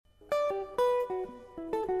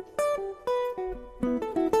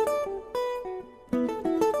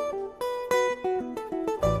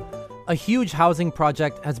A huge housing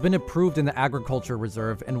project has been approved in the Agriculture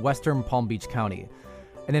Reserve in western Palm Beach County,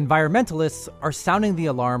 and environmentalists are sounding the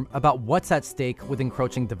alarm about what's at stake with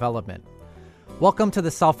encroaching development. Welcome to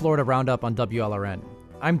the South Florida Roundup on WLRN.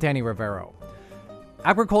 I'm Danny Rivero.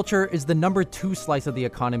 Agriculture is the number 2 slice of the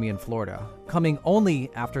economy in Florida, coming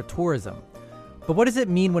only after tourism. But what does it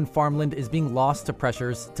mean when farmland is being lost to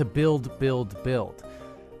pressures to build?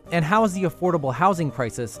 And how is the affordable housing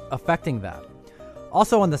crisis affecting that?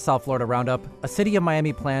 Also on the South Florida Roundup, a City of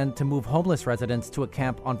Miami plan to move homeless residents to a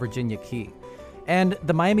camp on Virginia Key. And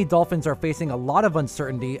the Miami Dolphins are facing a lot of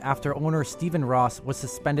uncertainty after owner Stephen Ross was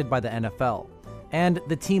suspended by the NFL. And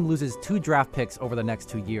the team loses 2 draft picks over the next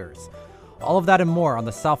 2 years. All of that and more on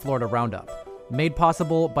the South Florida Roundup, made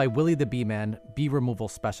possible by Willie the Bee Man, bee removal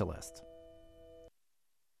specialist.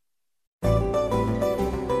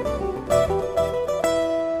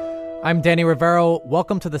 I'm Danny Rivero.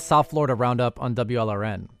 Welcome to the South Florida Roundup on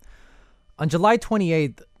WLRN. On July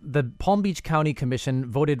 28th, the Palm Beach County Commission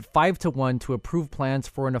voted 5-1 to approve plans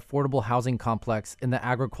for an affordable housing complex in the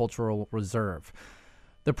Agricultural Reserve.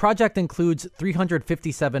 The project includes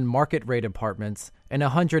 357 market-rate apartments and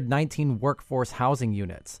 119 workforce housing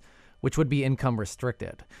units, which would be income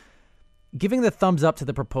restricted. Giving the thumbs up to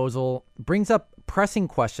the proposal brings up pressing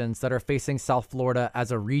questions that are facing South Florida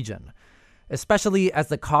as a region, especially as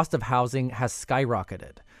the cost of housing has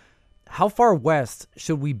skyrocketed. How far west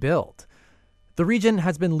should we build? The region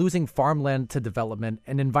has been losing farmland to development,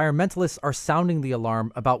 and environmentalists are sounding the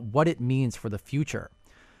alarm about what it means for the future.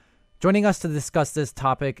 Joining us to discuss this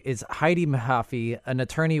topic is Heidi Mahaffey, an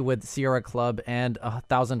attorney with Sierra Club and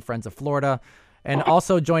 1,000 Friends of Florida. And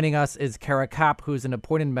also joining us is Kara Kapp, who's an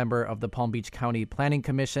appointed member of the Palm Beach County Planning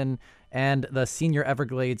Commission and the Senior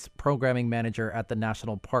Everglades Programming Manager at the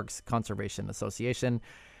National Parks Conservation Association.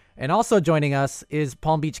 And also joining us is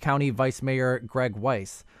Palm Beach County Vice Mayor Greg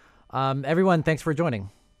Weiss. Everyone, thanks for joining.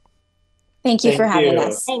 Thank you for having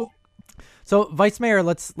us. So, Vice Mayor,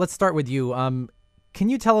 let's start with you. Can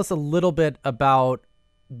you tell us a little bit about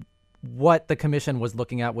what the commission was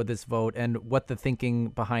looking at with this vote and what the thinking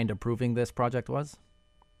behind approving this project was?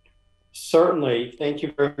 Certainly. Thank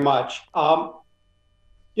you very much.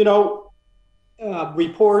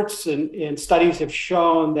 Reports and studies have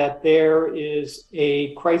shown that there is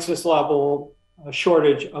a crisis level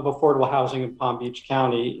shortage of affordable housing in Palm Beach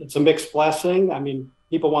County. It's a mixed blessing. I mean,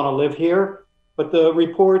 people want to live here, but the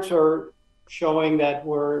reports are showing that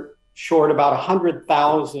we're short about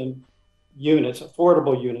 100,000 units,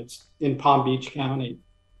 affordable units in Palm Beach County.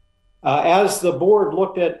 As the board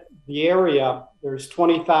looked at the area, there's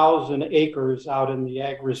 20,000 acres out in the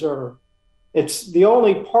Ag Reserve. It's the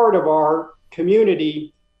only part of our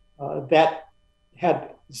community that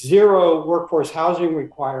had 0 workforce housing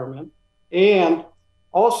requirement and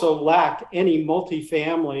also lacked any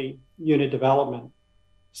multifamily unit development.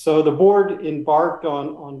 So the board embarked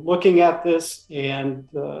on looking at this, and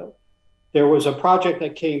there was a project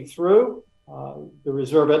that came through, the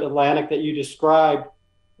Reserve at Atlantic that you described,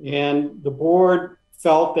 and the board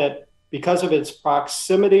felt that because of its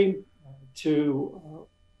proximity to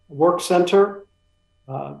a work center,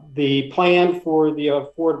 the plan for the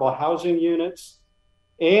affordable housing units,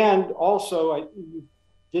 and also, I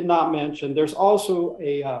did not mention, there's also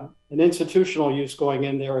an institutional use going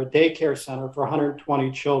in there, a daycare center for 120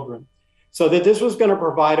 children. So that this was going to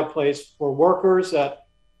provide a place for workers that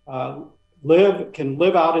can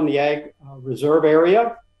live out in the Ag Reserve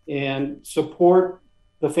area and support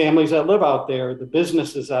the families that live out there, the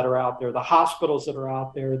businesses that are out there, the hospitals that are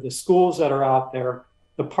out there, the schools that are out there,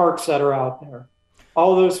 the parks that are out there.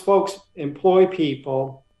 All those folks employ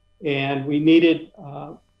people, and we needed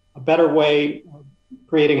a better way of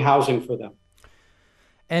creating housing for them.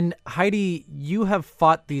 And Heidi, you have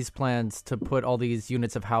fought these plans to put all these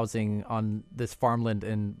units of housing on this farmland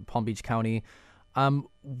in Palm Beach County.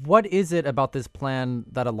 What is it about this plan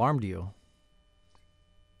that alarmed you?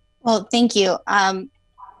 Well, thank you.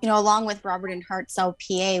 Along with Robert and Hartzell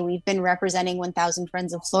PA, we've been representing 1,000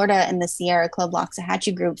 Friends of Florida and the Sierra Club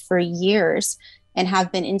Loxahatchee Group for years and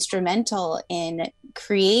have been instrumental in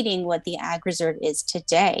creating what the Ag Reserve is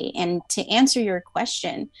today. And to answer your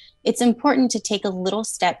question, it's important to take a little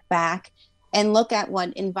step back and look at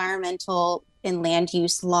what environmental and land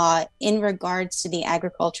use law in regards to the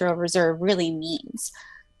agricultural reserve really means.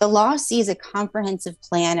 The law sees a comprehensive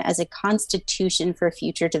plan as a constitution for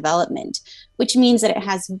future development, which means that it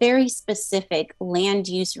has very specific land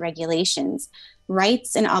use regulations,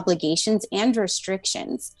 rights and obligations, and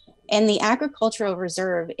restrictions. And the agricultural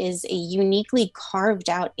reserve is a uniquely carved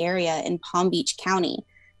out area in Palm Beach County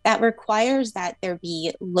that requires that there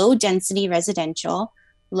be low density residential,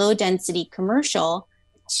 low density commercial,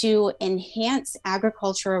 to enhance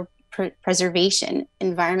agricultural preservation,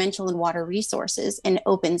 environmental and water resources, and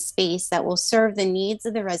open space that will serve the needs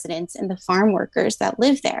of the residents and the farm workers that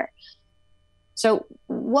live there. So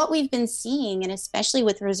what we've been seeing, and especially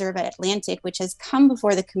with Reserve at Atlantic, which has come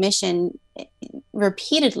before the commission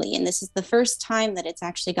repeatedly, and this is the first time that it's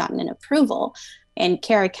actually gotten an approval, and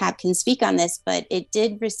Kara Kapp can speak on this, but it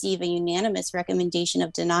did receive a unanimous recommendation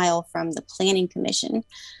of denial from the Planning Commission.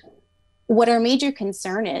 What our major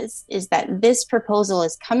concern is that this proposal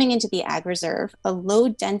is coming into the Ag Reserve, a low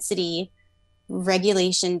density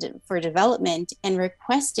regulation for development, and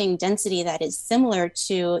requesting density that is similar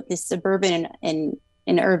to the suburban and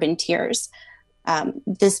urban tiers.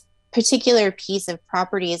 This particular piece of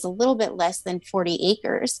property is a little bit less than 40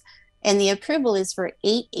 acres, and the approval is for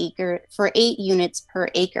 8 units per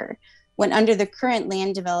acre, when under the current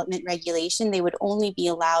land development regulation, they would only be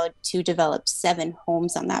allowed to develop 7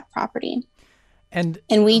 homes on that property. And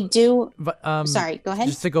we do. Sorry, go ahead.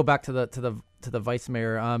 Just to go back to the vice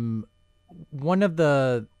mayor, one of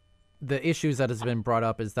the issues that has been brought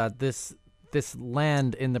up is that this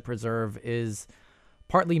land in the preserve is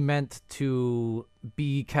partly meant to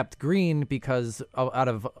be kept green because out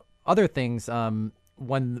of other things,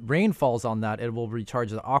 when rain falls on that, it will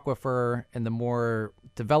recharge the aquifer, and the more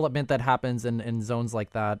development that happens in zones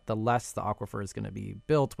like that, the less the aquifer is going to be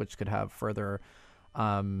built, which could have further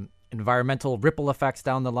environmental ripple effects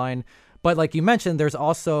down the line. But like you mentioned, there's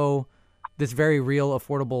also this very real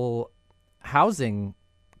affordable housing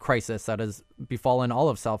crisis that has befallen all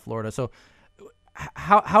of South Florida. So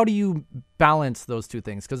how do you balance those two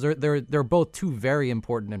things? Because they're both two very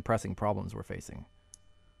important and pressing problems we're facing.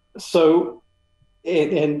 So,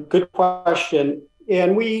 and good question.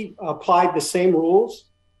 And we applied the same rules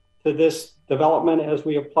to this development as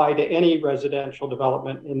we apply to any residential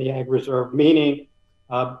development in the Ag Reserve, meaning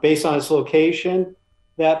based on its location,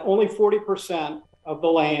 that only 40% of the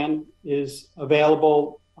land is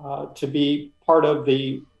available to be part of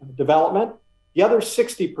the development. The other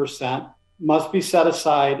 60% must be set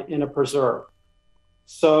aside in a preserve.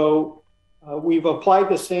 So we've applied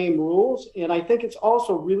the same rules. And I think it's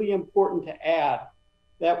also really important to add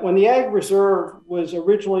that when the Ag Reserve was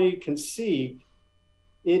originally conceived,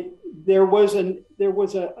 it was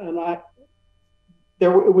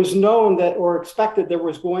known that, or expected, there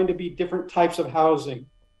was going to be different types of housing.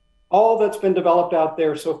 All that's been developed out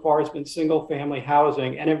there so far has been single family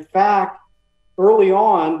housing. And in fact, early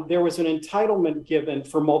on, there was an entitlement given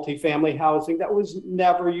for multifamily housing that was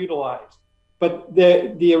never utilized. But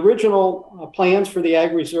the original plans for the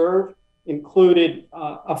Ag Reserve included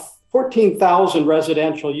 14,000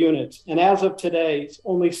 residential units. And as of today,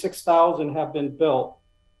 only 6,000 have been built.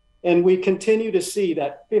 And we continue to see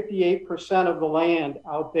that 58% of the land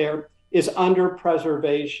out there is under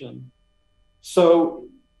preservation. So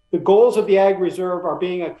the goals of the Ag Reserve are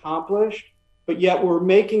being accomplished, but yet we're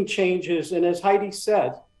making changes. And as Heidi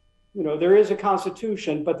said, there is a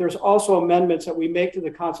constitution, but there's also amendments that we make to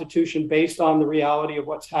the constitution based on the reality of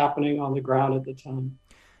what's happening on the ground at the time.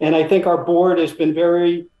 And I think our board has been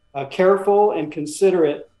very careful and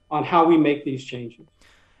considerate on how we make these changes.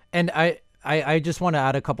 And I just want to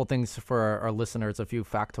add a couple things for our listeners, a few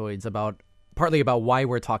factoids partly about why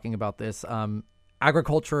we're talking about this.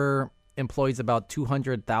 Agriculture employs about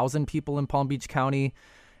 200,000 people in Palm Beach County,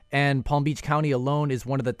 and Palm Beach County alone is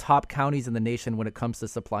one of the top counties in the nation when it comes to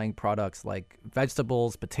supplying products like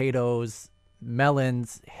vegetables, potatoes,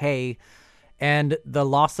 melons, hay. And the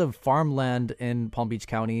loss of farmland in Palm Beach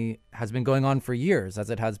County has been going on for years, as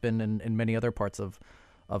it has been in many other parts of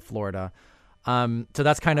Florida. So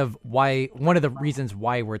that's kind of one of the reasons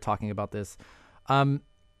why we're talking about this.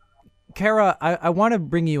 Kara, I want to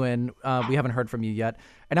bring you in. We haven't heard from you yet.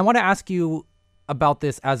 And I want to ask you about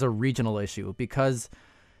this as a regional issue, because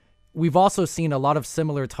we've also seen a lot of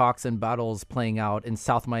similar talks and battles playing out in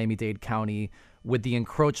South Miami-Dade County with the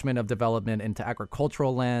encroachment of development into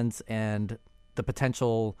agricultural lands and the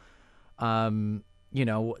potential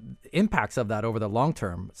impacts of that over the long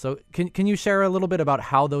term. So can you share a little bit about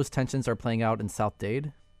how those tensions are playing out in South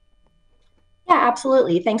Dade? Yeah,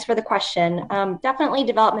 absolutely. Thanks for the question. Definitely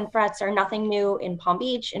development threats are nothing new in Palm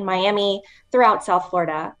Beach, in Miami, throughout South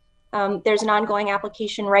Florida. There's an ongoing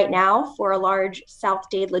application right now for a large South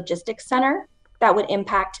Dade logistics center that would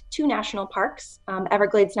impact 2 national parks,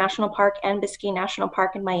 Everglades National Park and Biscayne National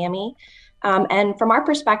Park in Miami. And from our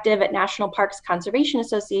perspective at National Parks Conservation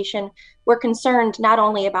Association, we're concerned not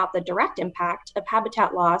only about the direct impact of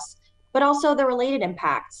habitat loss, but also the related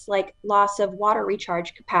impacts like loss of water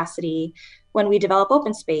recharge capacity when we develop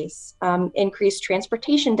open space, increased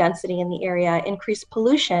transportation density in the area, increased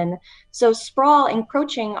pollution. So sprawl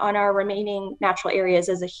encroaching on our remaining natural areas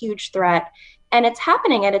is a huge threat. And it's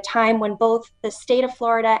happening at a time when both the state of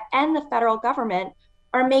Florida and the federal government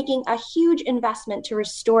are making a huge investment to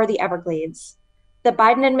restore the Everglades. The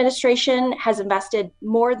Biden administration has invested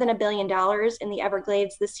more than $1 billion in the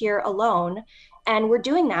Everglades this year alone, and we're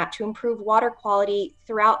doing that to improve water quality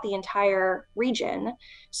throughout the entire region.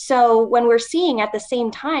 So when we're seeing at the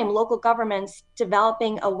same time local governments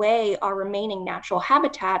developing away our remaining natural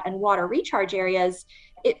habitat and water recharge areas,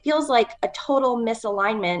 it feels like a total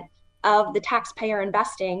misalignment of the taxpayer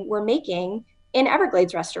investing we're making in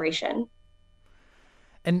Everglades restoration.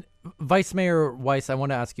 And Vice Mayor Weiss, I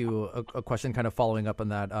want to ask you a question kind of following up on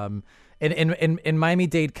that. In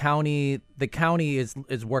Miami-Dade County, the county is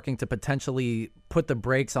working to potentially put the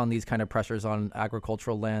brakes on these kind of pressures on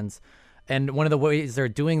agricultural lands. And one of the ways they're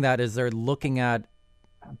doing that is they're looking at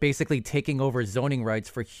basically taking over zoning rights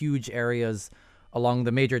for huge areas along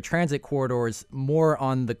the major transit corridors, more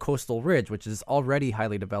on the coastal ridge, which is already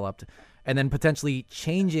highly developed, and then potentially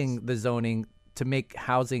changing the zoning to make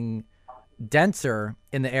housing denser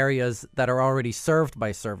in the areas that are already served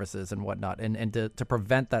by services and whatnot, and to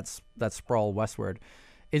prevent that sprawl westward.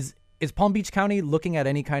 Is Palm Beach County looking at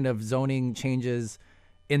any kind of zoning changes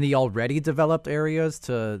in the already developed areas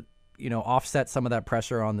to, offset some of that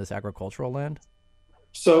pressure on this agricultural land?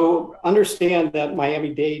 So understand that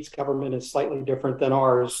Miami-Dade's government is slightly different than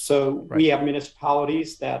ours. So we have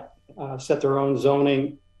municipalities that set their own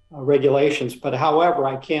zoning regulations. But however,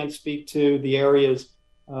 I can't speak to the areas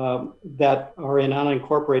that are in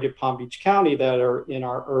unincorporated Palm Beach County that are in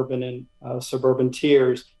our urban and suburban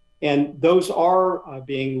tiers. And those are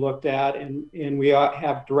being looked at, and we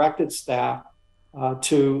have directed staff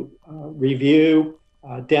to review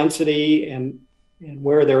density and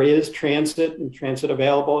where there is transit and transit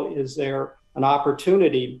available, is there an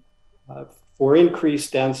opportunity for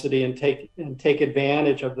increased density and take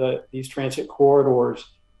advantage of these transit corridors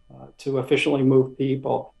to efficiently move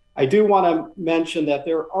people. I do want to mention that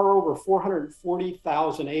there are over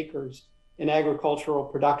 440,000 acres in agricultural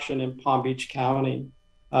production in Palm Beach County.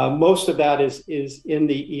 Most of that is in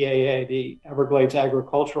the EAA, the Everglades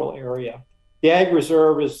Agricultural Area. The Ag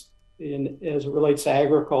Reserve as it relates to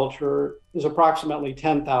agriculture, is approximately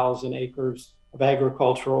 10,000 acres of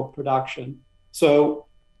agricultural production. So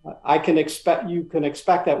you can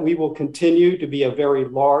expect that we will continue to be a very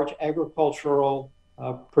large agricultural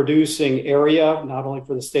producing area, not only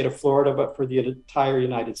for the state of Florida, but for the entire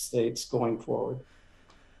United States going forward.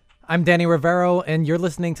 I'm Danny Rivero, and you're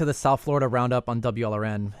listening to the South Florida Roundup on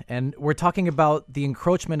WLRN. And we're talking about the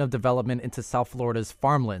encroachment of development into South Florida's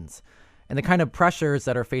farmlands and the kind of pressures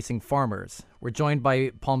that are facing farmers. We're joined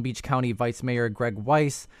by Palm Beach County Vice Mayor Greg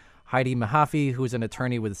Weiss, Heidi Mahaffey, who's an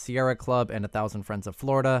attorney with Sierra Club and 1,000 Friends of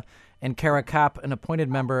Florida, and Kara Kapp, an appointed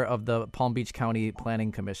member of the Palm Beach County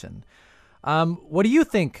Planning Commission. What do you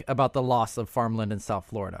think about the loss of farmland in South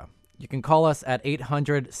Florida? You can call us at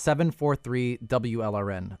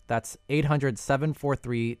 800-743-WLRN. That's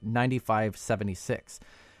 800-743-9576.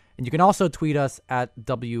 And you can also tweet us at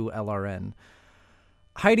WLRN.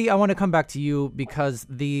 Heidi, I want to come back to you because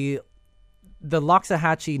the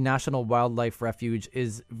Loxahatchee National Wildlife Refuge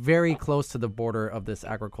is very close to the border of this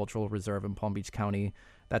agricultural reserve in Palm Beach County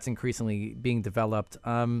that's increasingly being developed.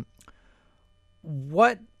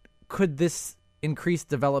 What could this increased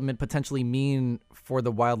development potentially mean for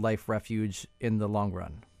the wildlife refuge in the long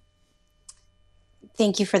run?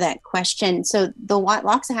 Thank you for that question. So the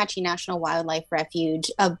Loxahatchee National Wildlife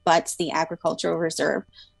Refuge abuts the agricultural reserve,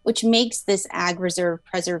 which makes this ag reserve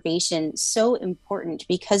preservation so important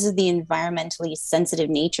because of the environmentally sensitive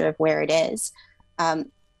nature of where it is.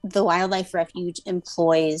 The wildlife refuge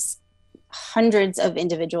employs hundreds of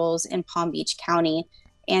individuals in Palm Beach County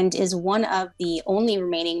and is one of the only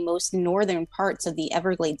remaining most northern parts of the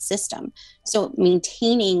Everglades system. So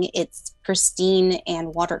maintaining its pristine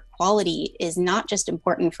and water quality is not just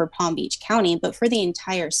important for Palm Beach County, but for the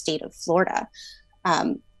entire state of Florida.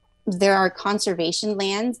 There are conservation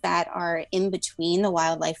lands that are in between the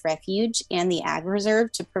wildlife refuge and the ag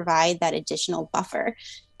reserve to provide that additional buffer.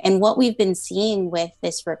 And what we've been seeing with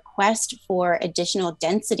this request for additional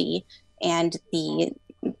density and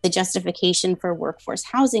the justification for workforce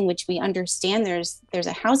housing, which we understand there's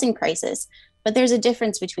a housing crisis, but there's a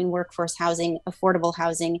difference between workforce housing, affordable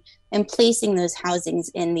housing, and placing those housings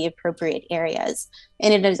in the appropriate areas.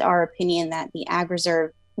 And it is our opinion that the ag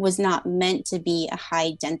reserve was not meant to be a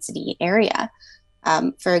high density area.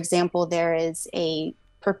 For example, there is a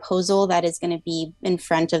proposal that is going to be in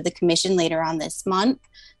front of the commission later on this month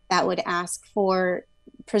that would ask for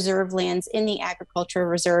preserved lands in the agricultural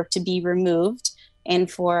reserve to be removed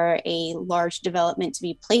and for a large development to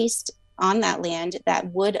be placed on that land that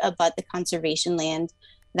would abut the conservation land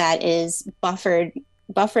that is buffering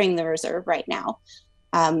the reserve right now.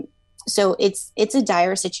 So it's a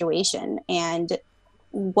dire situation, and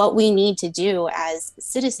what we need to do as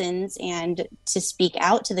citizens and to speak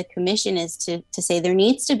out to the commission is to say there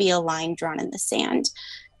needs to be a line drawn in the sand.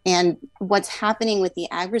 And what's happening with the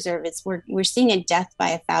ag reserve is we're seeing a death by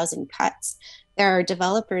 1,000 cuts. There are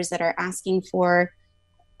developers that are asking for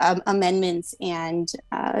amendments and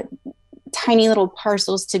tiny little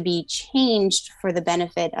parcels to be changed for the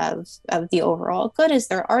benefit of the overall good is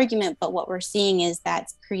their argument. But what we're seeing is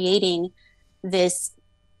that's creating this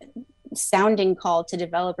sounding call to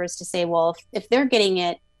developers to say, well, if they're getting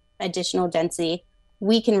it additional density,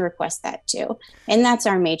 we can request that too. And that's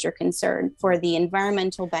our major concern, for the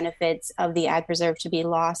environmental benefits of the ag reserve to be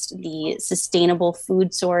lost, the sustainable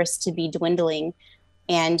food source to be dwindling,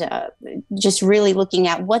 and just really looking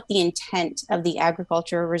at what the intent of the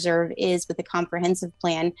agricultural reserve is with the comprehensive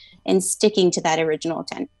plan and sticking to that original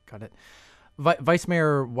intent. Got it. Vice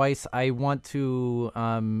Mayor Weiss, I want to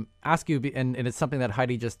ask you, and it's something that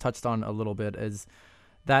Heidi just touched on a little bit, is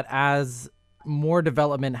that as more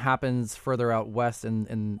development happens further out west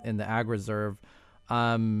in the ag reserve,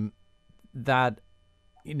 that,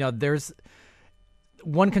 you know, there's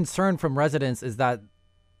one concern from residents is that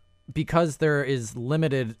because there is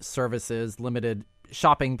limited services, limited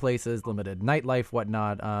shopping places, limited nightlife,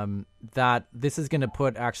 whatnot, that this is going to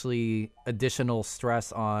put actually additional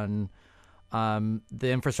stress on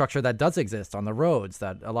the infrastructure that does exist on the roads,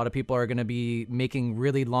 that a lot of people are going to be making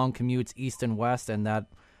really long commutes east and west, and that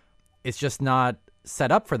it's just not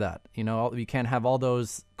set up for that. You know, you can't have all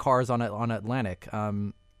those cars on Atlantic.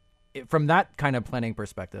 From that kind of planning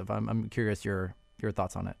perspective, I'm curious your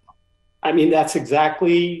thoughts on it. I mean, that's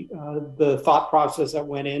exactly the thought process that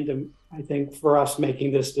went into, I think, for us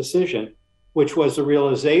making this decision, which was the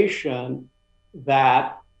realization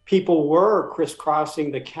that people were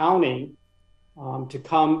crisscrossing the county to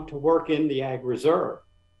come to work in the ag reserve.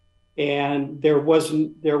 And there was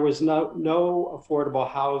no affordable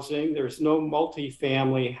housing. There's no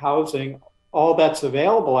multifamily housing. All that's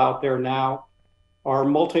available out there now are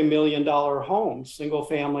multi-million-dollar homes,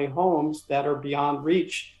 single-family homes that are beyond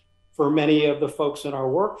reach for many of the folks in our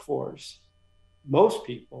workforce, most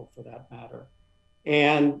people for that matter.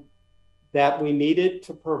 And that we needed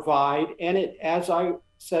to provide, and it, as I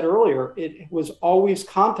said earlier, it was always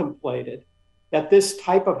contemplated that this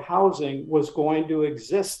type of housing was going to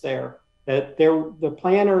exist there, that the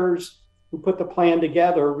planners who put the plan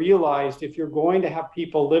together realized if you're going to have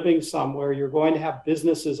people living somewhere, you're going to have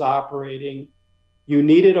businesses operating, you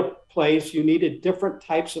needed a place, you needed different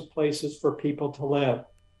types of places for people to live.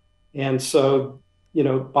 And so, you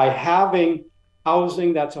know, by having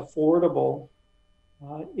housing that's affordable,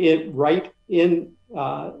 right in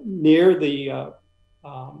near the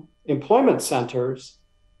employment centers,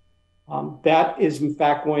 that is in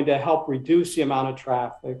fact going to help reduce the amount of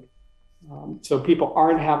traffic. So people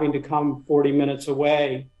aren't having to come 40 minutes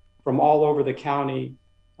away from all over the county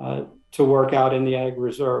to work out in the ag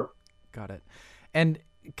reserve. Got it. And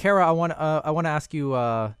Kara, I want to ask you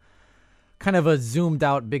kind of a zoomed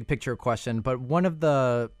out big picture question, but one of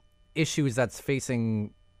the issues that's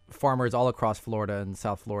facing farmers all across Florida and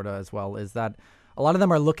South Florida as well is that a lot of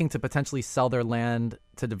them are looking to potentially sell their land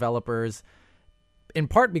to developers, in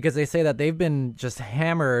part because they say that they've been just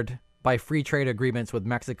hammered by free trade agreements with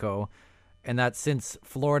Mexico, and that since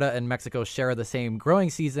Florida and Mexico share the same growing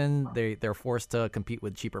season, they're forced to compete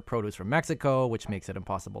with cheaper produce from Mexico, which makes it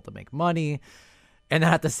impossible to make money. And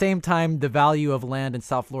at the same time, the value of land in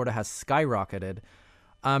South Florida has skyrocketed.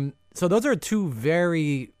 So those are two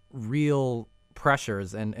very real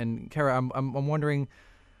pressures. And Kara, I'm wondering,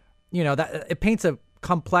 you know, that it paints a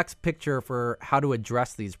complex picture for how to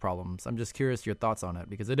address these problems. I'm just curious your thoughts on it,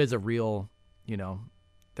 because it is a real, you know,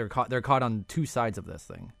 they're caught on two sides of this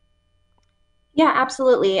thing. Yeah,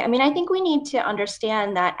 absolutely. I mean, I think we need to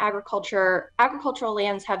understand that agricultural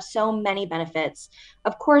lands have so many benefits.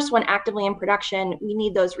 Of course, when actively in production, we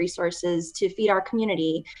need those resources to feed our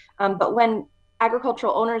community. But when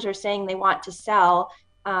agricultural owners are saying they want to sell,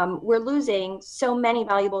 we're losing so many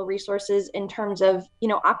valuable resources in terms of, you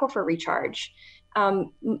know, aquifer recharge.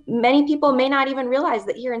 Many people may not even realize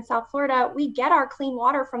that here in South Florida, we get our clean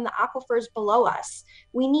water from the aquifers below us.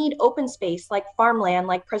 We need open space like farmland,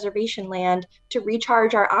 like preservation land to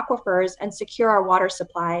recharge our aquifers and secure our water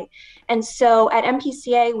supply. And so at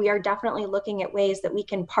MPCA, we are definitely looking at ways that we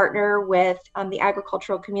can partner with the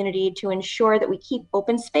agricultural community to ensure that we keep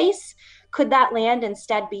open space. Could that land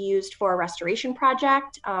instead be used for a restoration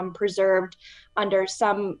project, preserved under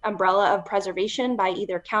some umbrella of preservation by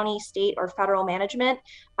either county, state, or federal management?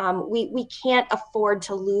 We can't afford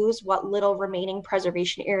to lose what little remaining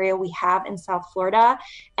preservation area we have in South Florida,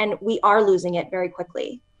 and we are losing it very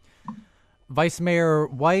quickly. Vice Mayor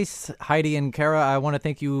Weiss, Heidi, and Kara, I want to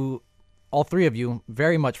thank you, all three of you,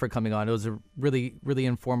 very much for coming on. It was a really, really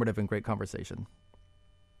informative and great conversation.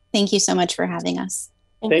 Thank you so much for having us.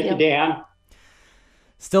 Thank you, Dan.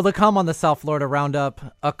 Still to come on the South Florida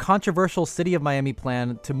Roundup, a controversial City of Miami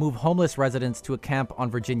plan to move homeless residents to a camp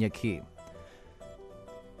on Virginia Key.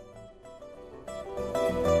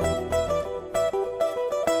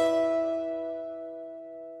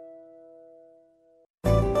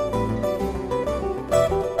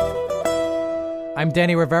 I'm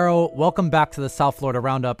Danny Rivero. Welcome back to the South Florida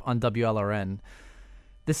Roundup on WLRN.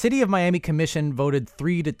 The City of Miami Commission voted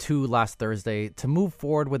 3-2 last Thursday to move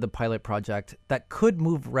forward with a pilot project that could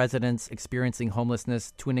move residents experiencing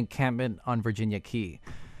homelessness to an encampment on Virginia Key.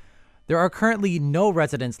 There are currently no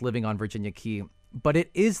residents living on Virginia Key, but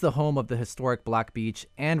it is the home of the historic Black Beach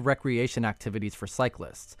and recreation activities for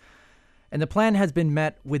cyclists. And the plan has been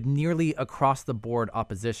met with nearly across-the-board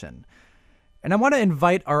opposition. And I want to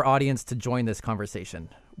invite our audience to join this conversation.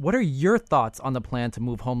 What are your thoughts on the plan to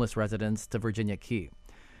move homeless residents to Virginia Key?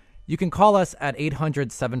 You can call us at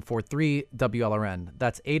 800-743-WLRN.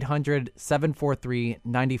 That's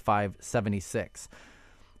 800-743-9576.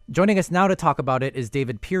 Joining us now to talk about it is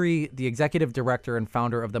David Peary, the executive director and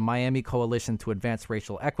founder of the Miami Coalition to Advance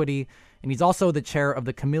Racial Equity, and he's also the chair of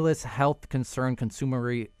the Camillus Health Concern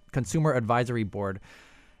Consumer Advisory Board.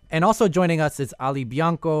 And also joining us is Ali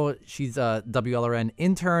Bianco. She's a WLRN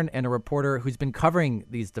intern and a reporter who's been covering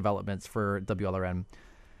these developments for WLRN.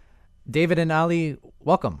 David and Ali,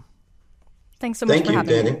 welcome. Thanks so much for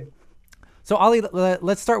having me. So Ali,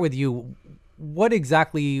 let's start with you. What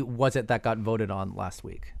exactly was it that got voted on last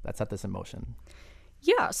week that set this in motion?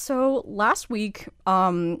 Yeah, so last week,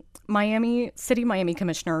 Miami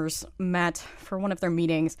commissioners met for one of their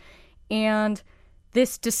meetings, and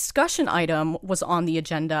this discussion item was on the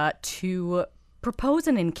agenda to propose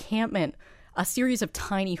an encampment, a series of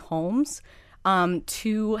tiny homes,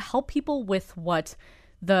 to help people with what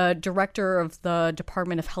the director of the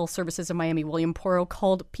Department of Health Services in Miami, William Porro,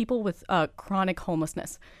 called people with chronic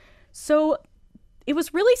homelessness. So it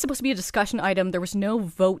was really supposed to be a discussion item. There was no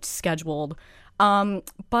vote scheduled.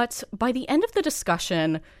 But by the end of the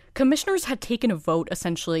discussion, commissioners had taken a vote,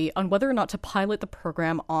 essentially, on whether or not to pilot the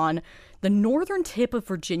program on the northern tip of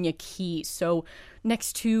Virginia Key. So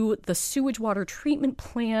next to the sewage water treatment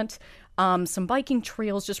plant, some biking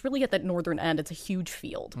trails, just really at that northern end. It's a huge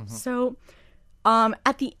field. Mm-hmm. So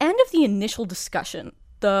at the end of the initial discussion,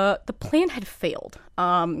 the plan had failed.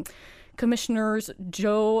 Commissioners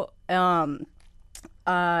Joe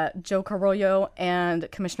Carollo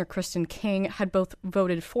and Commissioner Kristen King had both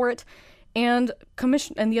voted for it, and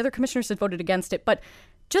the other commissioners had voted against it. But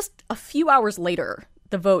just a few hours later,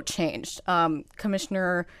 the vote changed.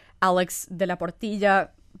 Commissioner Alex de la Portilla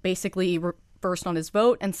basically reversed on his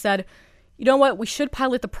vote and said, you know what, we should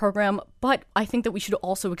pilot the program, but I think that we should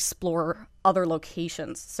also explore other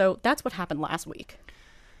locations. So that's what happened last week.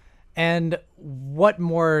 And what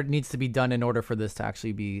more needs to be done in order for this to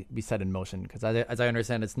actually be set in motion? Because as I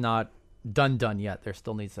understand, it's not done yet. There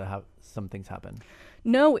still needs to have some things happen.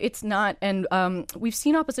 No, it's not. And we've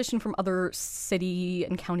seen opposition from other city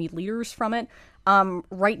and county leaders from it.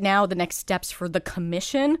 Right now, the next steps for the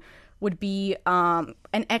commission would be an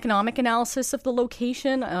economic analysis of the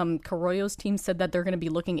location. Carollo's team said that they're going to be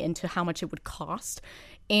looking into how much it would cost.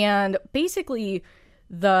 And basically,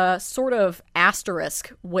 the sort of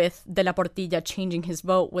asterisk with De La Portilla changing his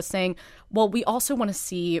vote was saying, well, we also want to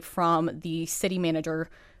see from the city manager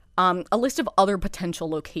a list of other potential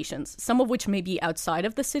locations, some of which may be outside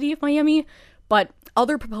of the city of Miami, but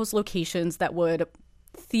other proposed locations that would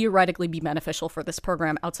theoretically be beneficial for this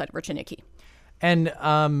program outside of Virginia Key. And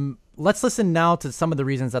let's listen now to some of the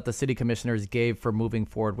reasons that the city commissioners gave for moving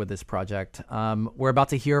forward with this project. We're about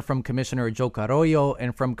to hear from Commissioner Joe Carollo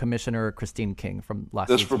and from Commissioner Christine King from last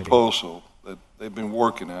week's meeting. This proposal that they've been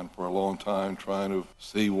working on for a long time, trying to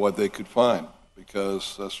see what they could find,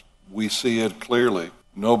 because as we see it clearly,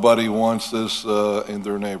 nobody wants this in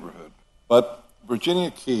their neighborhood. But Virginia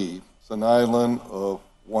Key is an island of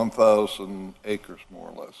 1,000 acres, more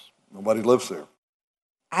or less. Nobody lives there.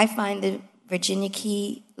 I find the Virginia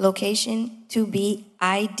Key location to be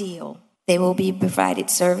ideal. They will be provided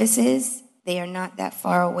services. They are not that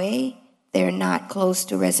far away. They're not close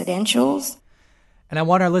to residentials. And I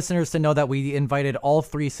want our listeners to know that we invited all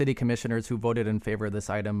 3 city commissioners who voted in favor of this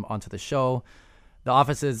item onto the show. The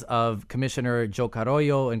offices of Commissioner Joe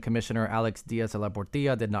Carollo and Commissioner Alex Diaz de la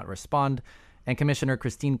Portilla did not respond, and Commissioner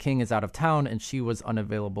Christine King is out of town, and she was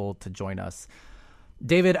unavailable to join us.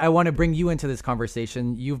 David, I want to bring you into this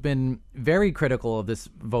conversation. You've been very critical of this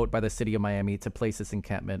vote by the city of Miami to place this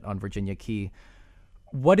encampment on Virginia Key.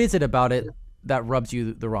 What is it about it that rubs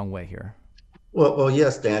you the wrong way here? Well,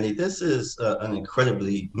 yes, Danny, this is an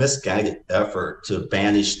incredibly misguided effort to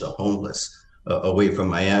banish the homeless away from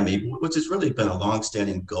Miami, which has really been a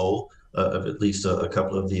longstanding goal of at least a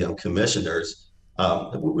couple of the commissioners.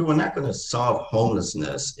 We were not going to solve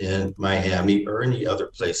homelessness in Miami or any other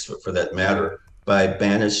place for that matter by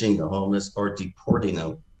banishing the homeless or deporting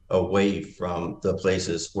them away from the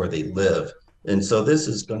places where they live. And so this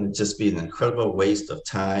is going to just be an incredible waste of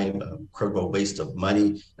time, an incredible waste of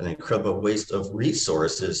money, an incredible waste of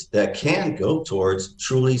resources that can go towards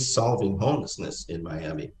truly solving homelessness in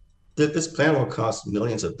Miami. This plan will cost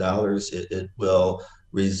millions of dollars. It will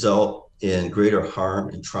result in greater harm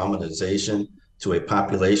and traumatization to a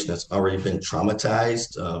population that's already been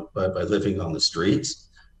traumatized by living on the streets.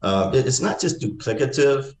 It's not just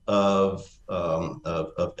duplicative of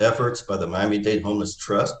efforts by the Miami-Dade Homeless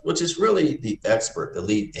Trust, which is really the expert, the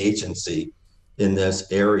lead agency in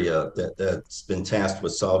this area that's been tasked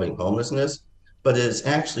with solving homelessness, but it is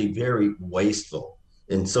actually very wasteful.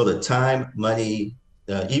 And so the time, money,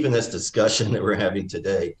 even this discussion that we're having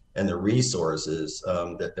today and the resources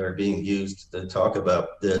that are being used to talk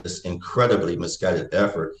about this incredibly misguided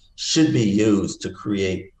effort should be used to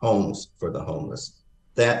create homes for the homeless.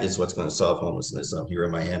 That is what's going to solve homelessness here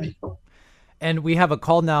in Miami. And we have a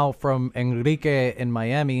call now from Enrique in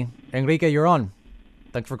Miami. Enrique, you're on.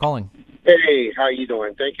 Thanks for calling. Hey, how you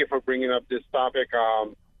doing? Thank you for bringing up this topic.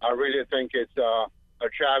 I really think it's a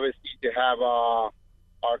travesty to have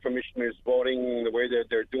our commissioners voting the way that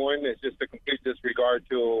they're doing. It's just a complete disregard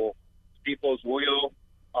to people's will.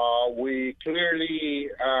 We clearly,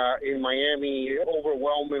 in Miami,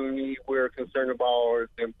 overwhelmingly, we're concerned about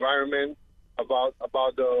the environment, about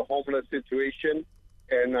the homeless situation,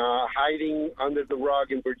 and hiding under the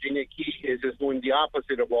rug in Virginia Key is just doing the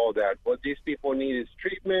opposite of all that. What these people need is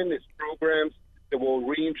treatment, is programs that will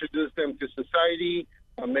reintroduce them to society,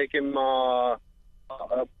 make them,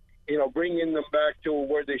 bringing them back to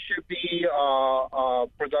where they should be,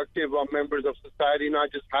 productive members of society,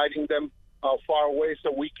 not just hiding them far away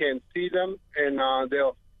so we can't see them. And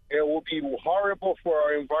it will be horrible for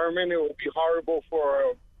our environment. It will be horrible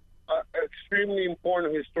for extremely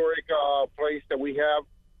important historic place that we have,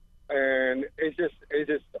 and it's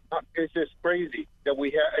just crazy that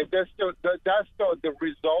we have. That's the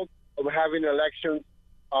result of having elections,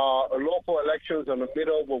 local elections in the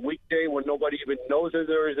middle of a weekday when nobody even knows that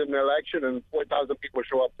there is an election and 4,000 people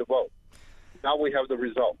show up to vote. Now we have the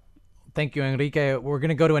result. Thank you, Enrique. We're going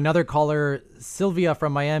to go to another caller, Sylvia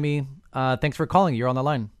from Miami. Thanks for calling. You're on the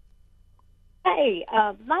line. Hey,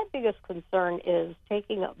 my biggest concern is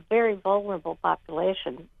taking a very vulnerable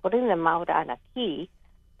population, putting them out on a key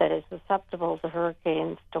that is susceptible to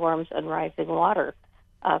hurricanes, storms, and rising water.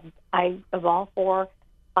 I am all for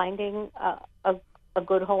finding a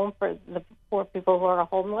good home for the poor people who are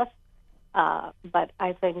homeless, but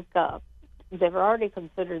I think they've already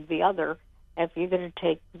considered the other. If you're going to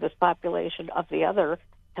take this population of the other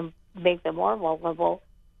and make them more vulnerable,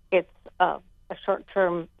 it's a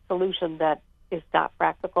short-term solution that is not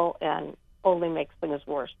practical and only makes things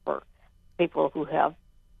worse for people who have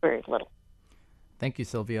very little. Thank you,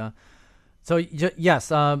 Sylvia. So,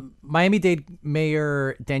 yes, Miami-Dade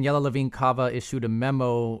Mayor Daniela Levine Cava issued a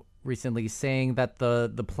memo recently saying that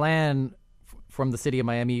the plan from the city of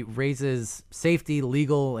Miami raises safety,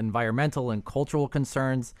 legal, environmental, and cultural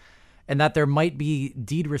concerns, and that there might be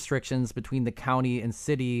deed restrictions between the county and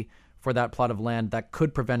city for that plot of land that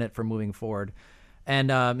could prevent it from moving forward.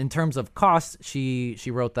 And in terms of costs, she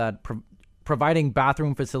wrote that providing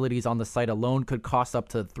bathroom facilities on the site alone could cost up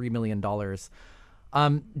to $3 million.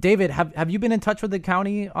 David, have you been in touch with the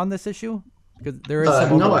county on this issue? Because there is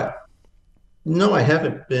some No, I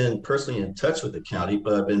haven't been personally in touch with the county,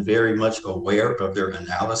 but I've been very much aware of their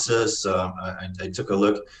analysis. I took a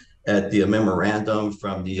look at the memorandum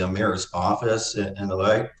from the mayor's office and the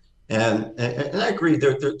like, and I agree.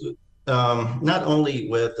 They're not only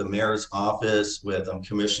with the mayor's office, with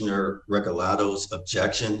Commissioner Regalato's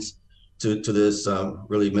objections to this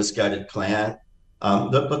really misguided plan,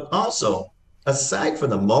 But also, aside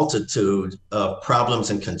from the multitude of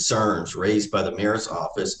problems and concerns raised by the mayor's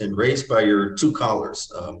office and raised by your two callers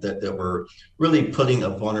that were really putting a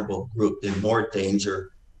vulnerable group in more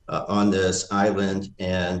danger on this island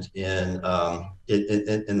and in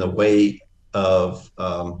the way of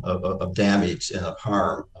damage and of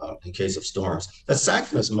harm in case of storms. Aside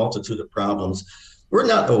from this multitude of problems, we're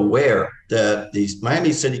not aware that the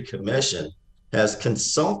Miami City Commission has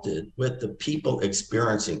consulted with the people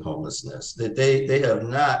experiencing homelessness. That they have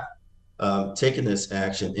not taken this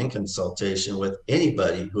action in consultation with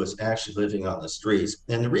anybody who is actually living on the streets.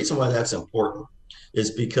 And the reason why that's important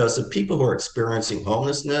is because the people who are experiencing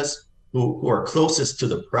homelessness, who are closest to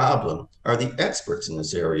the problem, are the experts in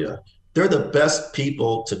this area. They're the best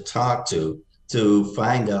people to talk to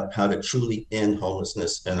find out how to truly end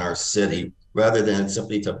homelessness in our city, rather than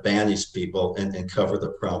simply to banish people and cover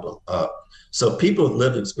the problem up. So people with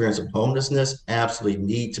lived experience of homelessness absolutely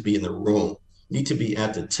need to be in the room, need to be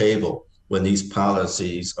at the table when these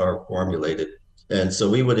policies are formulated. And so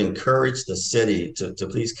we would encourage the city to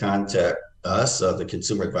please contact us. The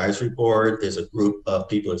Consumer Advisory Board is a group of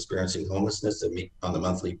people experiencing homelessness that meet on a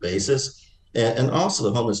monthly basis. And also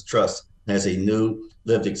the Homeless Trust has a new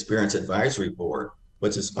Lived Experience Advisory Board,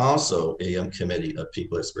 which is also a committee of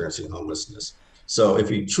people experiencing homelessness. So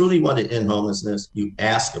if you truly want to end homelessness, you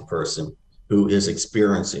ask a person who is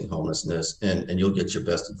experiencing homelessness, and you'll get your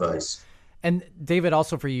best advice. And David,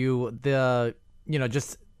 also for you,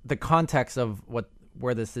 just the context of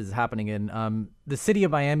where this is happening in. The city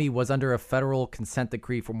of Miami was under a federal consent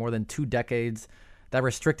decree for more than 2 decades that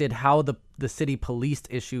restricted how the city policed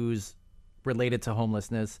issues related to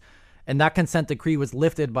homelessness. And that consent decree was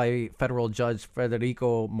lifted by federal judge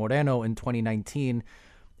Federico Moreno in 2019.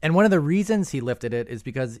 And one of the reasons he lifted it is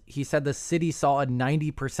because he said the city saw a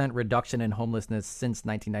 90% reduction in homelessness since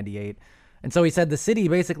 1998. And so he said the city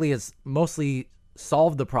basically has mostly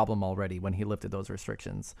solved the problem already when he lifted those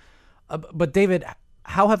restrictions. But David,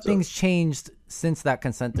 how have things changed since that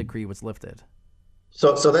consent decree was lifted?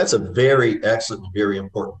 So that's a very excellent, very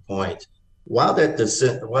important point. While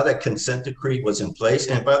that consent decree was in place,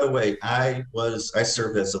 and by the way, I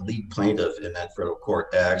served as a lead plaintiff in that federal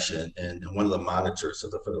court action and one of the monitors of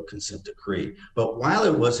the federal consent decree. But while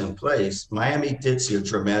it was in place, Miami did see a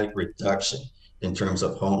dramatic reduction in terms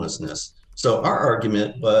of homelessness. So our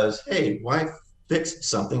argument was, hey, why fix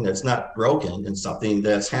something that's not broken and something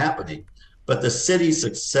that's happening? But the city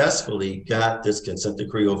successfully got this consent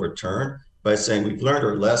decree overturned by saying, we've learned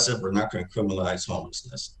our lesson, we're not going to criminalize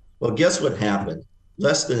homelessness. Well, guess what happened?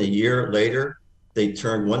 Less than a year later, they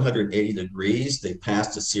turned 180 degrees. They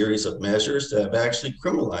passed a series of measures that have actually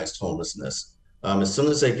criminalized homelessness. As soon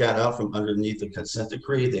as they got out from underneath the consent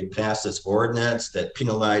decree, they passed this ordinance that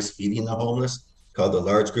penalized feeding the homeless, called the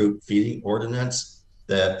Large Group Feeding Ordinance,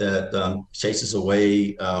 that chases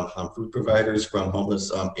away food providers from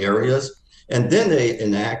homeless areas. And then they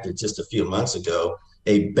enacted just a few months ago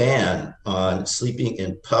a ban on sleeping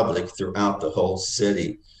in public throughout the whole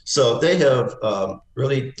city. So they have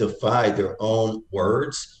really defied their own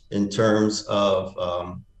words in terms of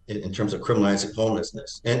criminalizing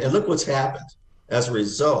homelessness. And look what's happened. As a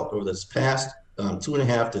result, over this past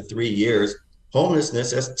 2.5 to 3 years,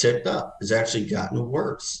 homelessness has ticked up. It's actually gotten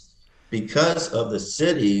worse because of the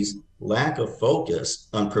city's lack of focus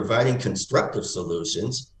on providing constructive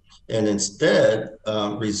solutions, and instead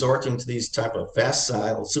resorting to these type of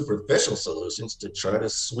facile, superficial solutions to try to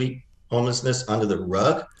sweep homelessness under the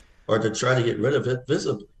rug or to try to get rid of it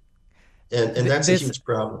visibly. And that's a huge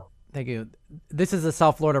problem. Thank you. This is the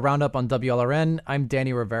South Florida Roundup on WLRN. I'm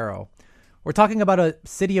Danny Rivero. We're talking about a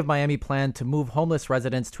City of Miami plan to move homeless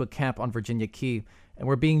residents to a camp on Virginia Key. And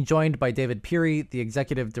we're being joined by David Peary, the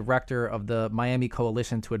executive director of the Miami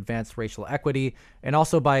Coalition to Advance Racial Equity, and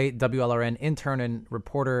also by WLRN intern and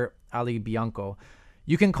reporter Ali Bianco.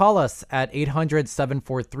 You can call us at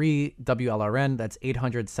 800-743-WLRN. That's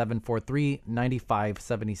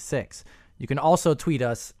 800-743-9576. You can also tweet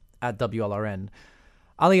us at WLRN.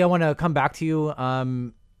 Ali, I want to come back to you.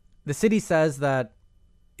 The city says that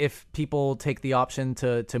if people take the option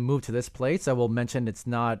to move to this place, I will mention it's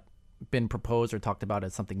not been proposed or talked about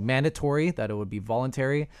as something mandatory, that it would be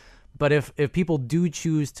voluntary. But if people do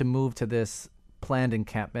choose to move to this planned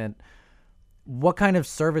encampment, what kind of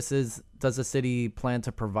services does the city plan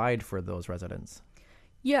to provide for those residents?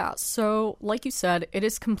 Yeah, so like you said, it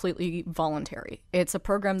is completely voluntary. It's a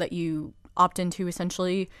program that you opt into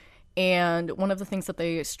essentially. And one of the things that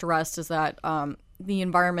they stressed is that the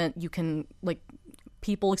environment, you can, like,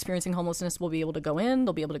 people experiencing homelessness will be able to go in,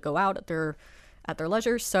 they'll be able to go out at their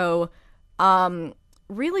leisure. So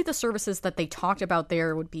really the services that they talked about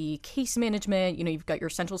there would be case management. You've got your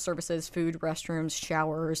essential services, food, restrooms,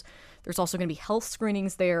 showers. There's also going to be health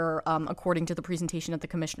screenings there, according to the presentation at the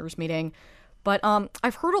commissioners meeting. But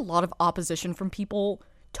I've heard a lot of opposition from people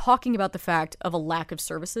talking about the fact of a lack of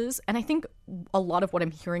services. And I think a lot of what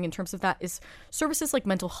I'm hearing in terms of that is services like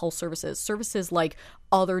mental health services like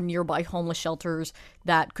other nearby homeless shelters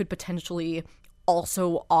that could potentially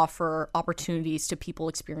also offer opportunities to people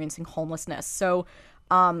experiencing homelessness. So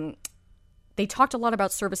they talked a lot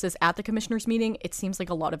about services at the commissioners meeting. It seems like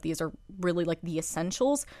a lot of these are really like the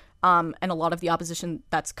essentials. And a lot of the opposition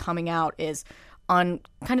that's coming out is on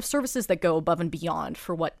kind of services that go above and beyond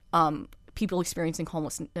for what people experiencing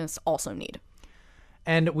homelessness also need.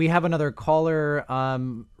 And we have another caller,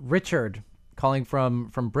 Richard, calling from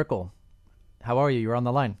Brickell. How are you? You're on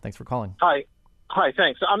the line. Thanks for calling. Hi,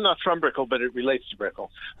 thanks. I'm not from Brickell, but it relates to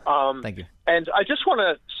Brickell. Thank you. And I just want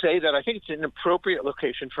to say that I think it's an appropriate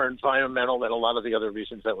location for environmental and a lot of the other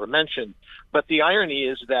reasons that were mentioned. But the irony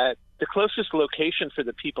is that the closest location for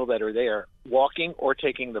the people that are there, walking or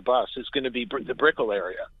taking the bus, is going to be the Brickell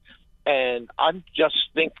area. And I just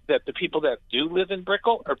think that the people that do live in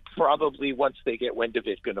Brickell are probably, once they get wind of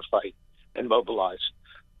it, going to fight and mobilize.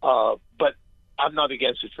 But I'm not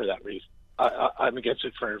against it for that reason. I'm against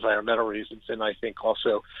it for environmental reasons, and I think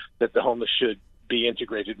also that the homeless should be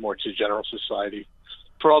integrated more to general society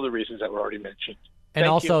for all the reasons that were already mentioned. And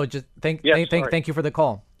also, just thank you for the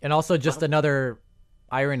call. And also, just another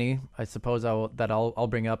irony, I suppose I'll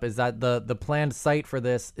bring up is that the planned site for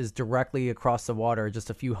this is directly across the water, just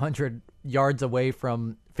a few hundred yards away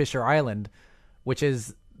from Fisher Island, which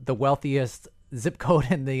is the wealthiest zip code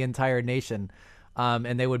in the entire nation,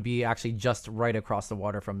 and they would be actually just right across the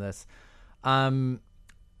water from this.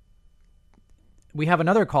 We have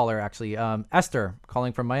another caller, actually, Esther,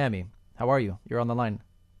 calling from Miami. How are you? You're on the line.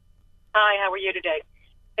 Hi, how are you today?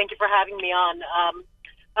 Thank you for having me on.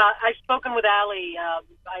 I've spoken with Allie.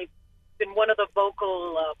 I've been one of the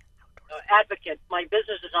vocal advocates. My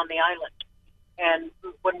business is on the island. And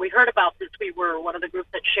when we heard about this, we were one of the groups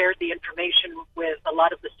that shared the information with a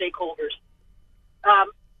lot of the stakeholders.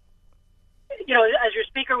 As your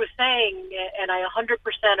speaker was saying, and I 100%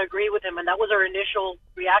 agree with him, and that was our initial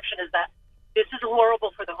reaction, is that this is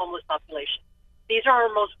horrible for the homeless population. These are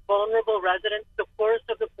our most vulnerable residents, the poorest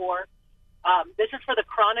of the poor. This is for the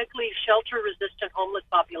chronically shelter-resistant homeless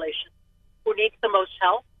population who needs the most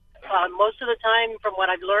help. Most of the time, from what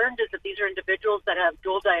I've learned, is that these are individuals that have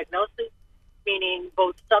dual diagnosis, meaning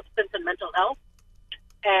both substance and mental health.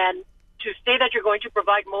 And to say that you're going to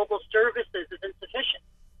provide mobile services is insufficient.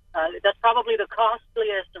 That's probably the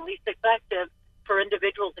costliest and least effective for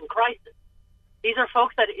individuals in crisis. These are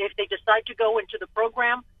folks that, if they decide to go into the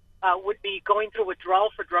program, would be going through withdrawal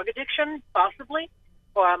for drug addiction, possibly,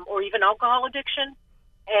 or even alcohol addiction.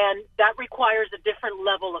 And that requires a different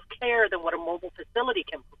level of care than what a mobile facility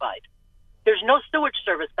can provide. There's no sewage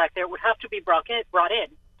service back there. It would have to be brought in.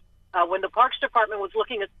 When the Parks Department was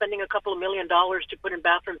looking at spending a couple of $1 million to put in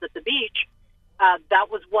bathrooms at the beach, that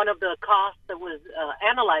was one of the costs that was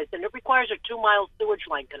analyzed, and it requires a 2-mile sewage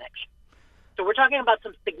line connection. So we're talking about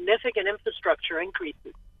some significant infrastructure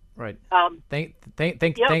increases. Right. Thank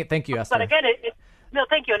you, Esther. But again,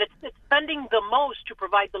 thank you. And it's spending the most to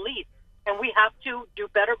provide the least. And we have to do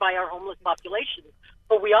better by our homeless population.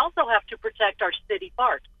 But we also have to protect our city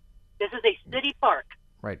parks. This is a city park.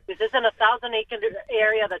 Right. This isn't a 1,000-acre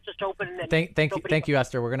area that's just open. And thank you,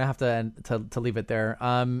 Esther. We're gonna have to leave it there.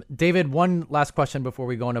 David, one last question before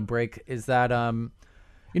we go on a break is that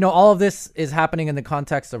all of this is happening in the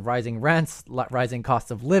context of rising rents, rising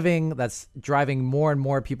costs of living. That's driving more and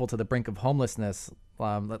more people to the brink of homelessness.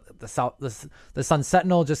 The Sun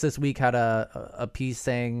Sentinel just this week had a piece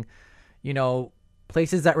saying,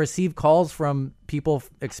 places that receive calls from people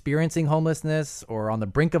experiencing homelessness or on the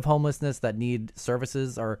brink of homelessness that need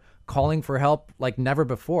services are calling for help like never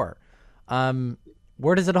before.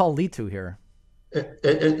 Where does it all lead to here?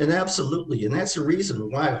 And absolutely. And that's the reason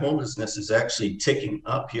why homelessness is actually ticking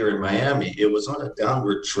up here in Miami. It was on a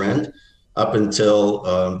downward trend up until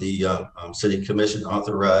the city commission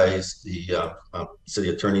authorized the city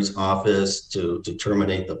attorney's office to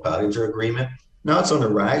terminate the Pottinger agreement. Now it's on the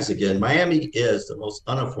rise again. Miami is the most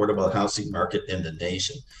unaffordable housing market in the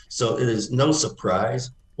nation. So it is no surprise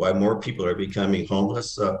why more people are becoming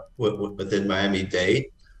homeless within Miami-Dade.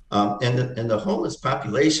 And the homeless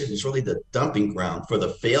population is really the dumping ground for the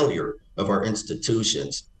failure of our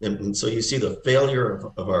institutions. And so you see the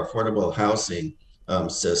failure of our affordable housing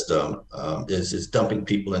system is dumping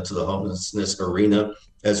people into the homelessness arena,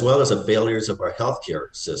 as well as the failures of our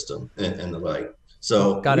healthcare system and the like.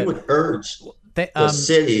 So we would urge the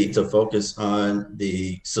city to focus on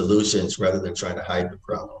the solutions rather than trying to hide the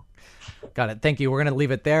problem. Got it. Thank you. We're going to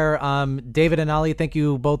leave it there. David and Ali, thank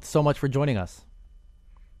you both so much for joining us.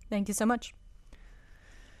 Thank you so much.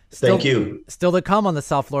 Thank you. Still to come on the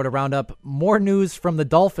South Florida Roundup, more news from the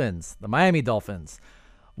Dolphins, the Miami Dolphins.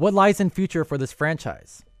 What lies in future for this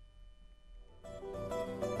franchise?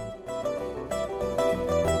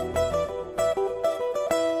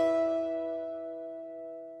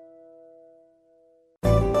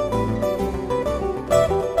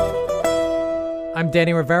 I'm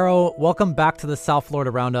Danny Rivero. Welcome back to the South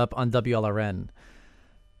Florida Roundup on WLRN.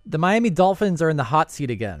 The Miami Dolphins are in the hot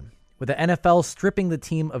seat again, with the NFL stripping the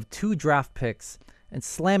team of 2 draft picks and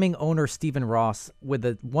slamming owner Stephen Ross with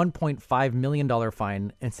a $1.5 million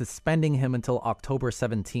fine and suspending him until October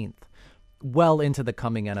 17th, well into the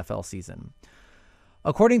coming NFL season.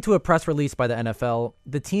 According to a press release by the NFL,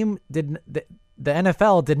 the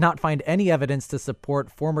NFL did not find any evidence to support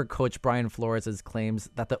former coach Brian Flores' claims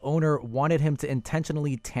that the owner wanted him to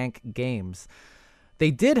intentionally tank games. They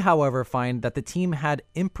did, however, find that the team had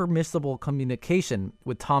impermissible communication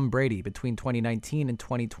with Tom Brady between 2019 and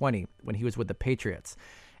 2020 when he was with the Patriots,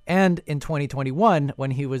 and in 2021 when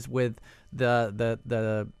he was with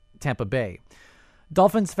the Tampa Bay.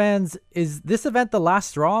 Dolphins fans, is this event the last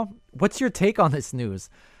straw? What's your take on this news?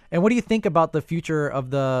 And what do you think about the future of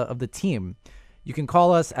the team? You can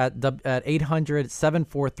call us at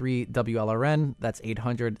 800-743-WLRN. That's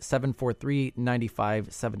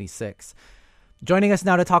 800-743-9576. Joining us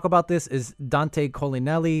now to talk about this is Dante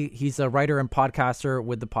Colinelli. He's a writer and podcaster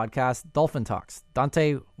with the podcast Dolphin Talks.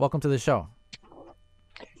 Dante, welcome to the show.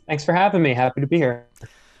 Thanks for having me. Happy to be here.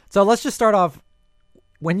 So let's just start off.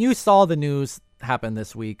 When you saw the news happen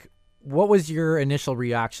this week, what was your initial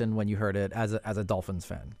reaction when you heard it as a Dolphins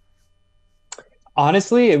fan?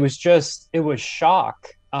 Honestly, it was shock.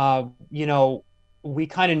 We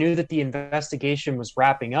kind of knew that the investigation was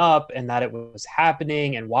wrapping up and that it was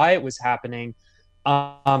happening and why it was happening.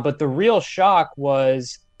 But the real shock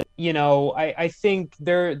was, I think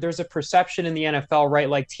there's a perception in the NFL, right?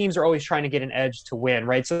 Like teams are always trying to get an edge to win,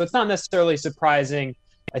 right? So it's not necessarily surprising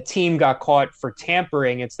a team got caught for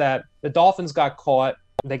tampering. It's that the Dolphins got caught.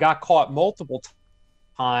 They got caught multiple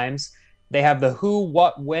times. They have the who,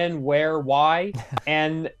 what, when, where, why,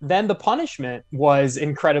 and then the punishment was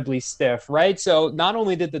incredibly stiff, right? So not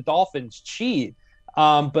only did the Dolphins cheat,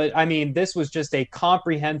 but I mean, this was just a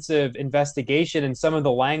comprehensive investigation, and some of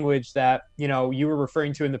the language that, you were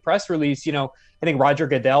referring to in the press release, I think Roger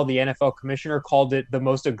Goodell, the NFL commissioner, called it the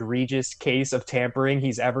most egregious case of tampering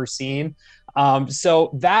he's ever seen.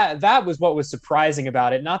 So that was what was surprising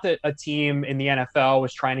about it. Not that a team in the NFL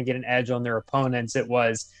was trying to get an edge on their opponents. It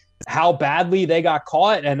was how badly they got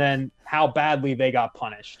caught and then how badly they got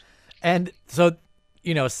punished. And so,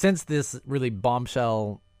 since this really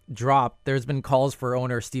bombshell dropped, there's been calls for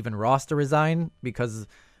owner Stephen Ross to resign because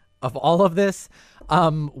of all of this.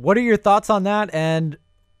 What are your thoughts on that? And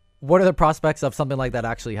what are the prospects of something like that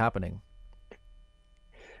actually happening?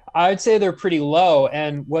 I'd say they're pretty low.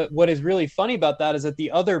 And what is really funny about that is that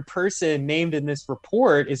the other person named in this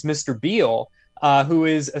report is Mr. Beal, who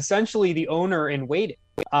is essentially the owner in waiting.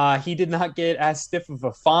 He did not get as stiff of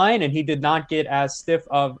a fine and he did not get as stiff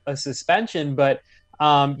of a suspension, but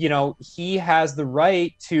he has the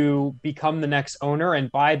right to become the next owner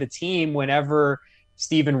and buy the team whenever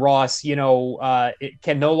Stephen Ross, it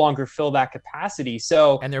can no longer fill that capacity.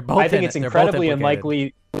 So and they're both I think it's incredibly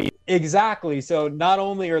unlikely. Exactly. So not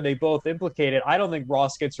only are they both implicated, I don't think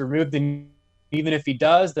Ross gets removed. And even if he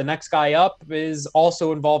does, the next guy up is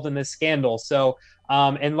also involved in this scandal. So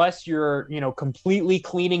unless you're, completely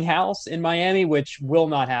cleaning house in Miami, which will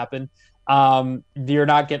not happen, you're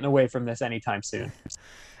not getting away from this anytime soon.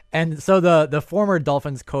 And so the former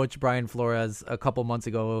Dolphins coach, Brian Flores, a couple months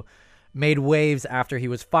ago made waves after he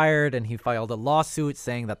was fired, and he filed a lawsuit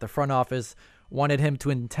saying that the front office wanted him to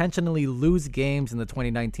intentionally lose games in the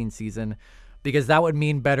 2019 season because that would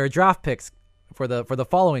mean better draft picks for the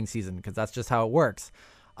following season, because that's just how it works.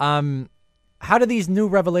 How do these new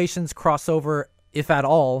revelations cross over, if at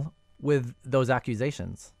all, with those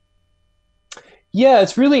accusations? Yeah,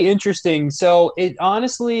 it's really interesting. So it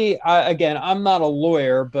honestly, again, I'm not a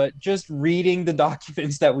lawyer, but just reading the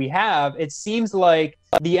documents that we have, it seems like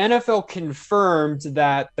the NFL confirmed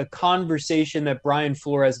that the conversation that Brian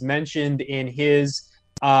Flores mentioned in his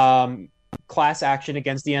class action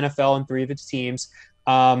against the NFL and 3 of its teams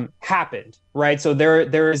happened, right? So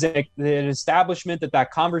there is an establishment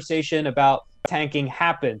that conversation about tanking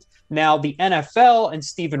happened. Now, the NFL and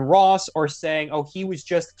Stephen Ross are saying, oh, he was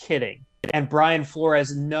just kidding. And Brian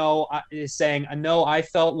Flores is saying, no, I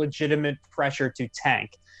felt legitimate pressure to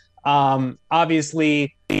tank.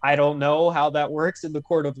 Obviously, I don't know how that works in the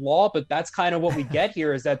court of law, but that's kind of what we get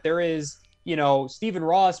here is that there is, Stephen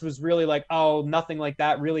Ross was really like, oh, nothing like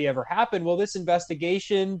that really ever happened. Well, this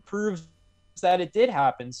investigation proves that it did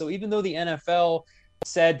happen. So even though the NFL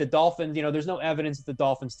said the Dolphins, there's no evidence that the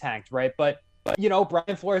Dolphins tanked, right? But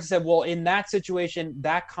Brian Flores said, well, in that situation,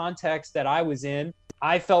 that context that I was in,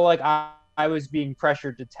 I felt like I was being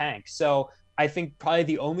pressured to tank. So I think probably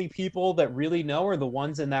the only people that really know are the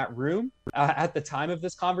ones in that room at the time of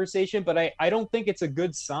this conversation. But I don't think it's a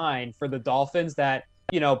good sign for the Dolphins that,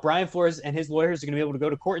 Brian Flores and his lawyers are going to be able to go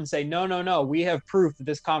to court and say, no, we have proof that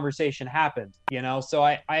this conversation happened,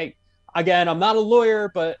 So again, I'm not a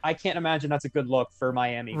lawyer, but I can't imagine that's a good look for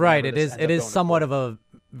Miami. Right. It is somewhat of a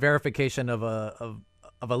verification of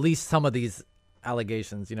at least some of these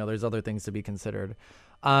allegations. There's other things to be considered.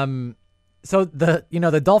 So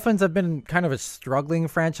the Dolphins have been kind of a struggling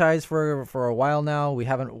franchise for a while now. We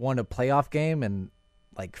haven't won a playoff game in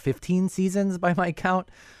like 15 seasons by my count.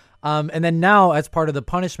 And then now, as part of the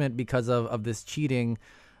punishment because of this cheating,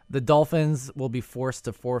 the Dolphins will be forced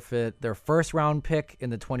to forfeit their first round pick in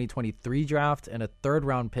the 2023 draft and a third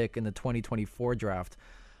round pick in the 2024 draft.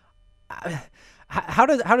 How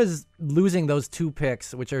does losing those two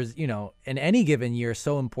picks, which are, in any given year,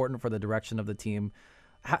 so important for the direction of the team,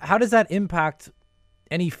 how does that impact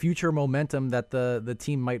any future momentum that the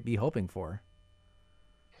team might be hoping for?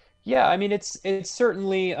 Yeah, I mean, it's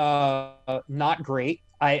certainly not great.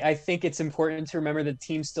 I think it's important to remember the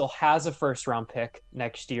team still has a first round pick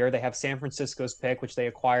next year. They have San Francisco's pick, which they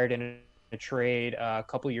acquired in a trade a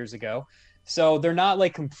couple years ago. So they're not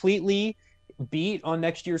like completely beat on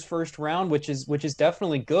next year's first round, which is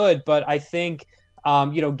definitely good. But I think,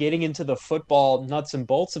 getting into the football nuts and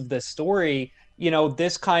bolts of this story,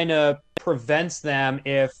 this kind of prevents them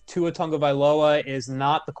if Tua Tagovailoa is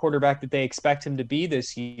not the quarterback that they expect him to be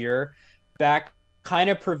this year. That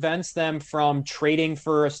kind of prevents them from trading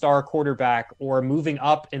for a star quarterback or moving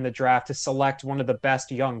up in the draft to select one of the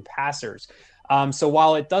best young passers. So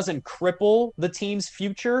while it doesn't cripple the team's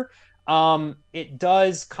future, it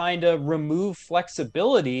does kind of remove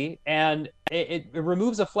flexibility, and it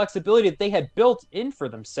removes a flexibility that they had built in for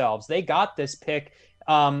themselves. They got this pick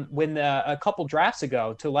when a couple drafts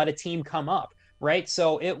ago to let a team come up, right?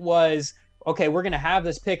 So it was, okay, we're going to have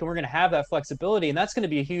this pick and we're going to have that flexibility, and that's going to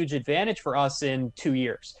be a huge advantage for us in 2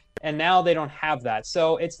 years. And now they don't have that.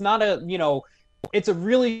 So it's not it's a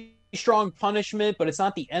really strong punishment, but it's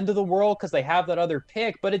not the end of the world because they have that other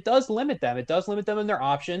pick, but it does limit them. It does limit them in their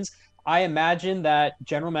options. I imagine that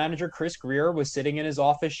general manager Chris Greer was sitting in his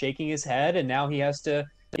office shaking his head, and now he has to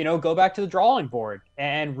go back to the drawing board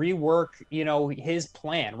and rework, his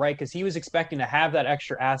plan, right? Because he was expecting to have that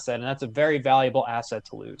extra asset, and that's a very valuable asset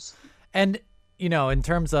to lose. And, in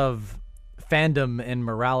terms of fandom and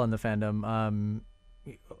morale in the fandom,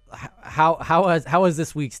 how has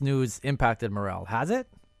this week's news impacted morale? Has it?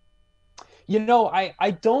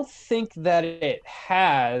 I don't think that it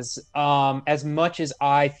has as much as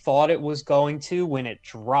I thought it was going to when it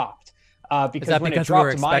dropped. Because when it dropped, we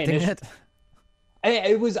were expecting it?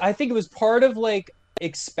 I think it was part of like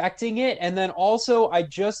expecting it. And then also I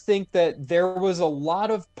just think that there was a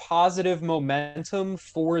lot of positive momentum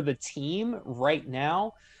for the team right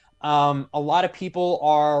now. A lot of people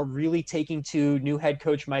are really taking to new head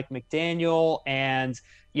coach Mike McDaniel, and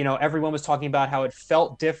everyone was talking about how it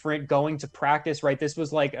felt different going to practice, right? This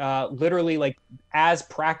was like literally like as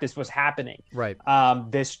practice was happening, right?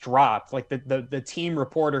 This dropped. Like the team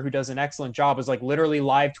reporter, who does an excellent job, was like literally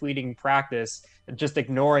live tweeting practice, just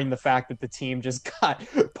ignoring the fact that the team just got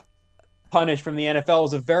punished from the NFL. It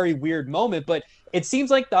was a very weird moment, but it seems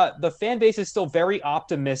like the fan base is still very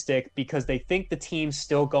optimistic because they think the team's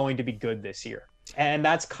still going to be good this year. And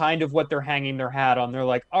that's kind of what they're hanging their hat on. They're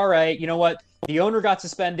like, all right, you know what? The owner got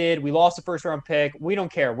suspended. We lost the first round pick. We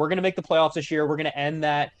don't care. We're going to make the playoffs this year. We're going to end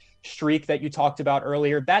that streak that you talked about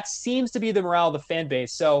earlier. That seems to be the morale of the fan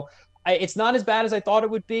base. So it's not as bad as I thought it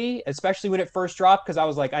would be, especially when it first dropped, because I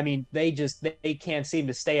was like, I mean, they can't seem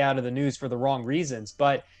to stay out of the news for the wrong reasons.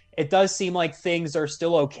 But it does seem like things are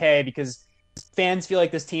still okay because fans feel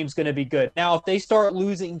like this team's going to be good. Now, if they start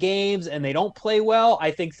losing games and they don't play well,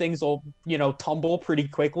 I think things will, tumble pretty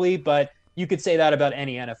quickly. But you could say that about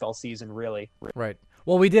any NFL season, really. Right.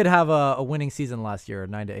 Well, we did have a winning season last year,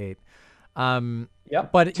 9-8.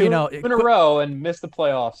 Yep. But two in a row and missed the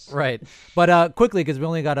playoffs. Right. But quickly, because we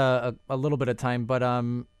only got a little bit of time. But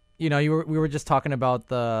we were just talking about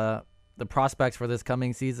the prospects for this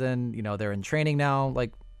coming season. They're in training now.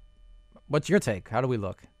 Like, what's your take? How do we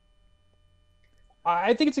look?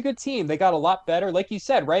 I think it's a good team. They got a lot better, like you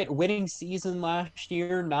said, right? Winning season last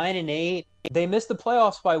year, 9-8. They missed the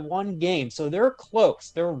playoffs by one game, so they're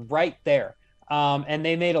close. They're right there, and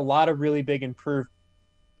they made a lot of really big improvements.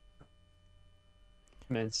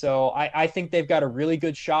 So I think they've got a really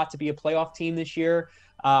good shot to be a playoff team this year.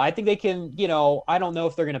 I think they can, I don't know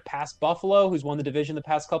if they're going to pass Buffalo, who's won the division the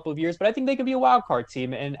past couple of years, but I think they can be a wild card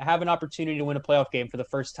team and have an opportunity to win a playoff game for the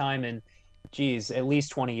first time in, at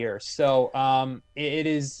least 20 years. So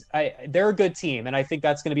they're a good team, and I think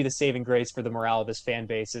that's going to be the saving grace for the morale of this fan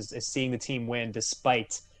base is seeing the team win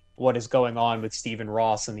despite what is going on with Stephen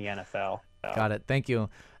Ross in the NFL. Got it. Thank you.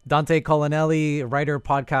 Dante Colinelli, writer,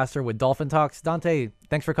 podcaster with Dolphin Talks. Dante,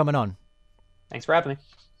 thanks for coming on. Thanks for having me.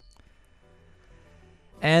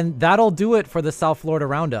 And that'll do it for the South Florida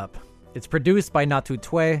Roundup. It's produced by Natu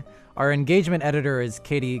Twe. Our engagement editor is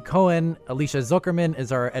Katie Cohen. Alicia Zuckerman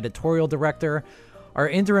is our editorial director. Our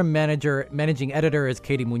interim managing editor is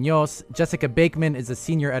Katie Munoz. Jessica Bakeman is the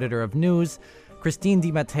senior editor of news. Christine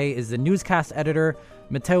DiMattei is the newscast editor.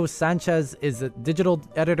 Mateo Sanchez is the digital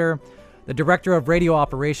editor. The director of radio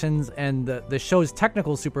operations and the show's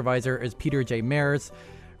technical supervisor is Peter J. Mayers.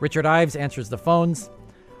 Richard Ives answers the phones.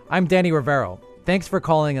 I'm Danny Rivero. Thanks for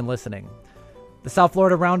calling and listening. The South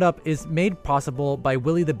Florida Roundup is made possible by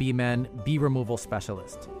Willie the Bee Man, bee removal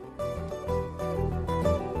specialist.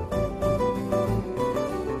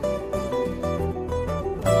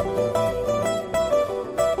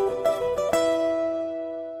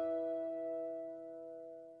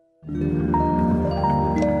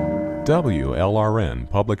 WLRN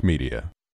Public Media.